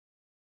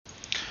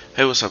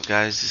Hey, what's up,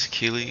 guys? This is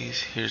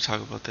Achilles here to talk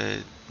about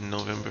that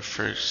November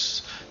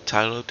 1st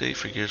title update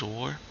for Gears of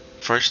War.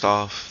 First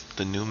off,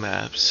 the new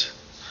maps,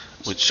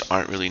 which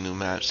aren't really new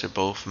maps, they're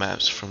both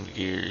maps from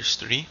Gears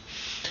 3.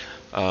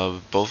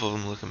 Both of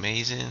them look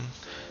amazing.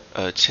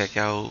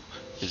 Checkout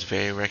is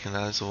very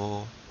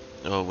recognizable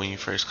when you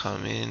first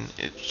come in.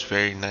 It's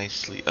very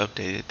nicely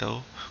updated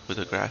though with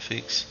the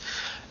graphics.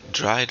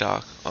 Dry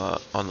Dock,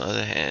 on the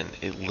other hand,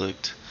 it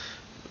looked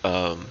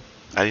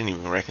I didn't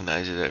even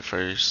recognize it at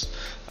first.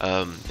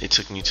 It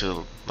took me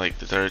to like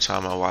the third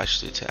time I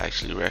watched it to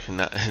actually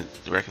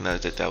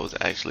recognize that that was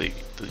actually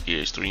the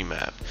Gears 3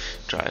 map,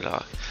 Dry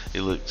Dock.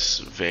 It looks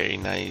very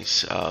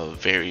nice,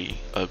 very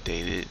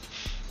updated.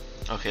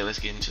 Okay, let's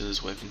get into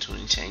this weapon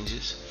tuning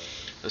changes.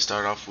 Let's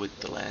start off with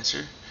the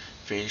Lancer.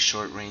 Very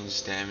short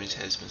range damage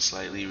has been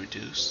slightly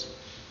reduced,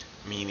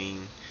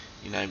 meaning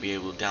you're not be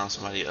able to down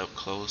somebody up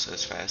close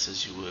as fast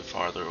as you would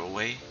farther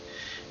away.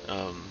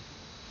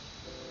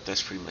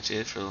 That's pretty much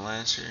it for the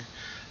Lancer.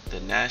 The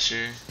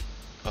Gnasher,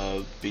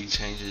 big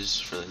changes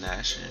for the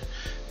Gnasher.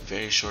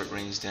 Very short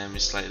range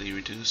damage slightly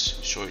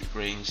reduced, short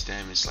range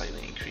damage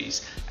slightly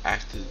increased,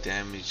 active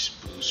damage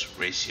boost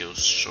ratio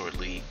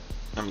slightly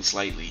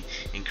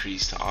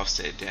increased to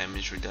offset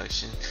damage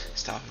reduction,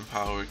 stopping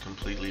power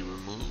completely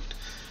removed.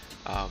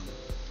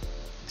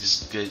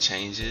 Just good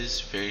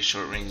changes. Very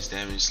short range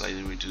damage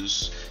slightly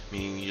reduced,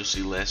 meaning you'll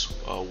see less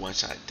one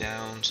shot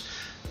downs,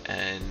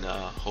 and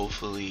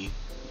hopefully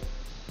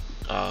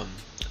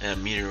a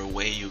meter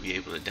away you'll be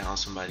able to down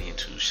somebody in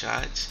 2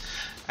 shots.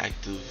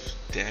 Active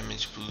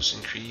damage boost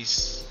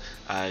increase.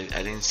 I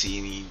didn't see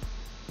any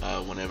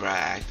whenever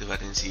I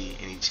didn't see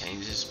any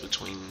changes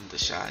between the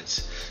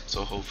shots,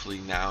 so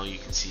hopefully now you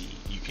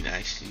can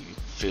actually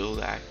feel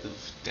the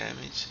active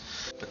damage.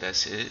 But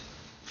that's it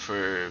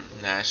for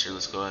Gnasher.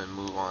 Let's go ahead and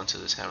move on to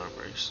this Hammer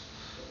Burst.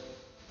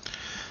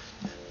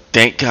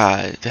 Thank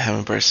God the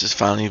Hammer Burst has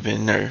finally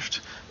been nerfed,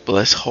 but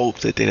let's hope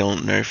that they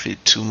don't nerf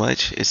it too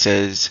much. It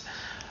says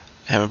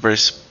Hammer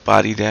Burst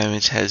body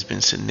damage has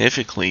been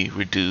significantly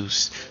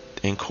reduced,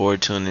 and core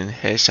tuning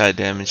headshot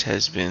damage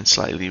has been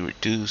slightly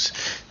reduced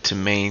to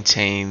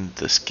maintain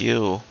the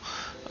skill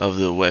of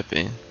the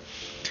weapon.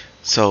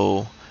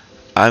 So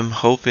I'm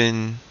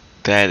hoping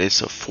that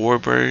it's a 4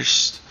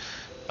 burst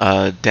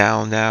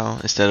down now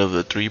instead of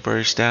a 3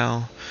 burst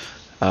down.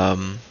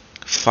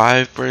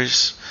 5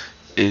 burst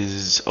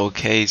is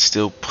okay,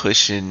 still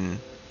pushing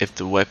if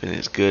the weapon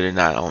is good or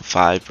not on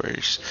 5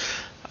 burst.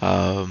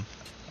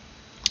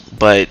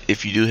 But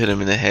if you do hit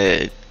him in the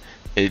head,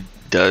 it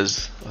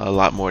does a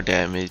lot more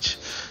damage.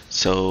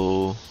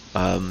 So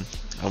I'm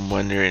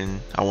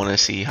wondering, I want to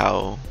see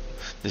how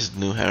this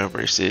new Hammer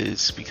Burst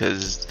is,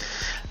 because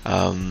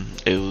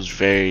it was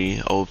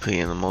very OP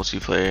in the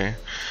multiplayer.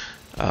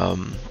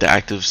 The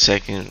active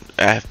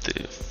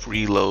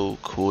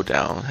reload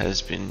cooldown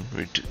has been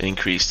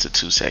increased to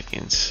 2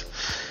 seconds.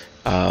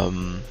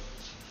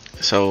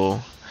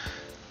 So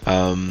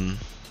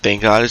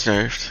thank God it's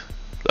nerfed.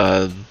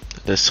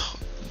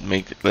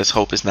 Let's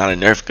hope it's not a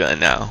Nerf gun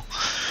now.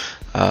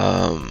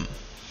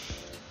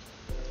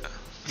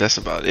 That's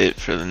about it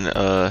for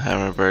the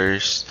Hammer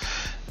Burst.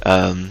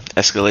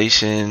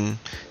 Escalation,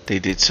 they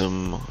did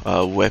some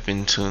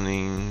weapon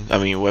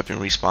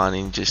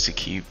respawning just to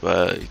keep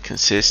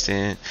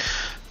consistent.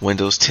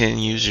 Windows 10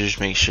 users,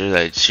 make sure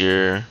that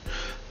you're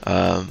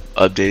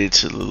updated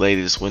to the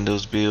latest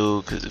Windows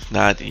build, because if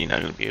not, then you're not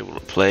going to be able to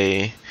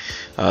play,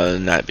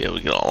 not be able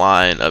to get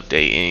online,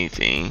 update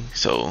anything.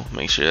 So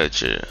make sure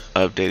that you're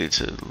updated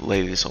to the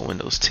latest on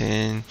Windows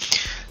 10.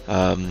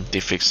 They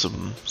fixed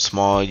some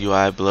small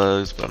UI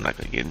bugs, but I'm not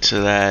going to get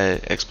into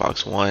that.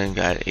 Xbox One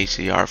got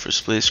HDR for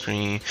split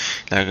screen,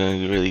 not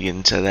going to really get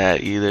into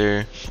that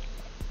either.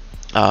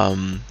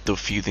 The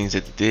few things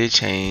that they did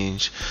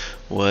change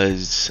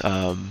was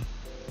in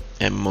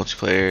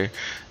multiplayer,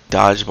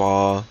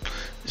 dodgeball.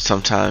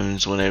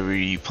 Sometimes whenever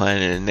you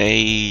planted a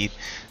nade,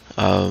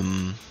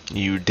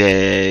 you're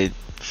dead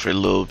for a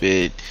little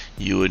bit,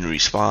 you wouldn't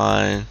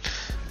respawn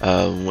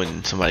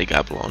when somebody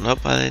got blown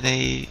up by the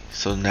nade.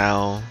 So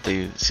now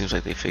it seems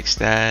like they fixed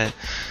that.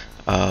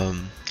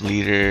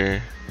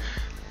 Leader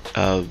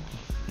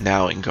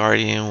now in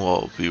Guardian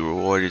will be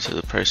rewarded to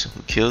the person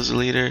who kills the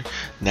leader.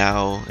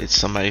 Now it's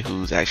somebody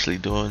who's actually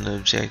doing the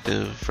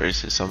objective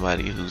versus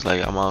somebody who's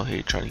like, I'm out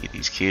here trying to get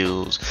these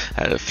kills.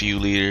 I had a few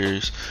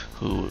leaders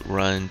who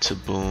run to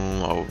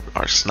boom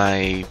or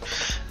snipe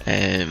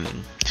and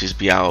just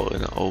be out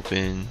in the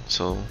open.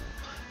 So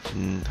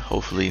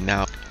hopefully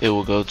now it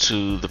will go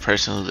to the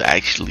person who's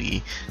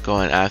actually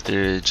going after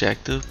the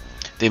objective.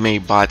 They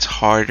made bots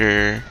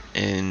harder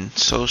in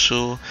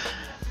social.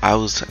 I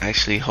was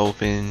actually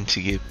hoping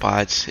to get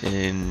bots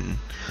in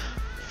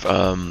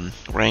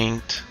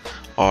ranked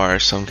or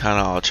some kind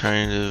of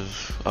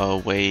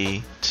alternative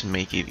way to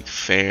make it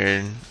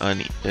fair,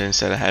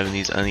 instead of having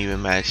these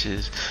uneven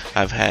matches.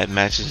 I've had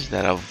matches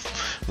that I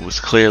was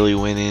clearly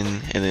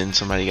winning and then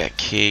somebody got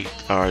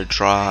kicked or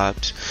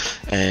dropped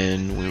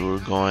and we were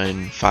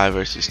going 5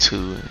 versus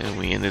 2 and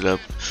we ended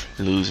up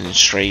losing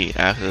straight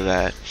after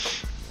that.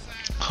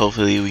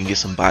 Hopefully we can get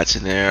some bots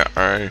in there,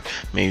 or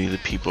maybe the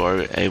people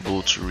are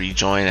able to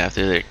rejoin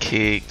after they're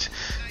kicked,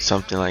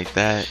 something like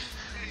that.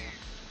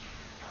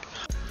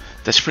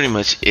 That's pretty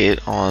much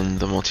it on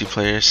the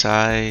multiplayer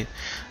side.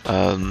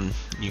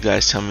 You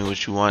guys tell me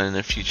what you want in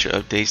the future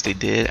updates. They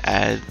did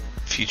add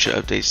future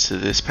updates to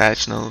this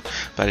patch note,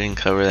 but I didn't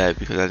cover that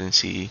because I didn't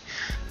see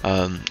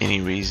any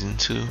reason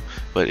to.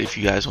 But if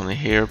you guys want to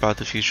hear about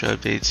the future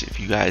updates, if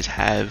you guys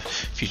have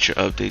future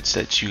updates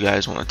that you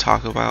guys want to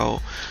talk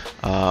about,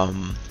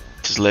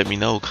 just let me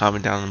know.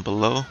 Comment down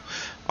below.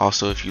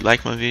 Also, if you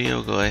like my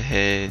video, go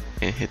ahead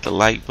and hit the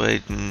like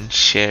button,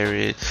 share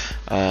it,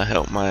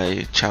 help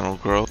my channel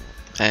grow.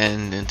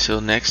 And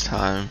until next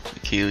time,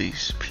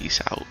 Achilles,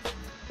 peace out.